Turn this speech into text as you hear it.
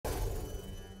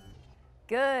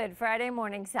Good Friday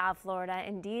morning, South Florida.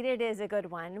 Indeed, it is a good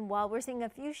one. Well, we're seeing a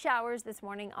few showers this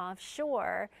morning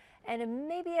offshore and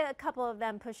maybe a couple of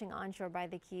them pushing onshore by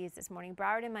the Keys this morning.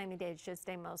 Broward and Miami-Dade should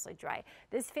stay mostly dry.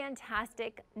 This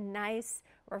fantastic, nice,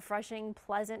 refreshing,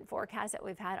 pleasant forecast that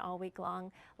we've had all week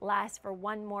long lasts for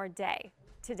one more day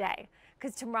today,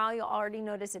 because tomorrow you'll already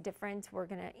notice a difference. We're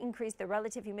going to increase the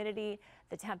relative humidity,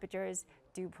 the temperatures,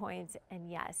 dew points, and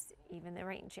yes, even the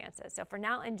rain chances. So for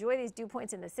now, enjoy these dew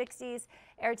points in the 60s,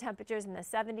 air temperatures in the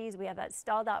 70s. We have that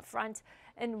stalled out front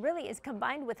and really is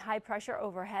combined with high pressure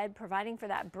overhead, providing for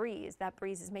that breeze. That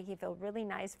breeze is making it feel really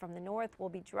nice from the north. We'll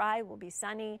be dry, we'll be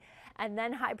sunny, and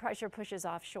then high pressure pushes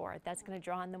offshore. That's going to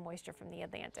draw in the moisture from the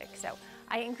Atlantic. So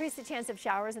I increase the chance of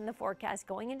showers in the forecast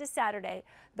going into Saturday.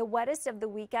 The wettest of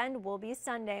the weekend will be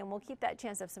Sunday, and we'll keep that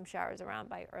chance of some showers around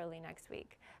by early next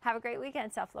week. Have a great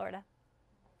weekend, South Florida.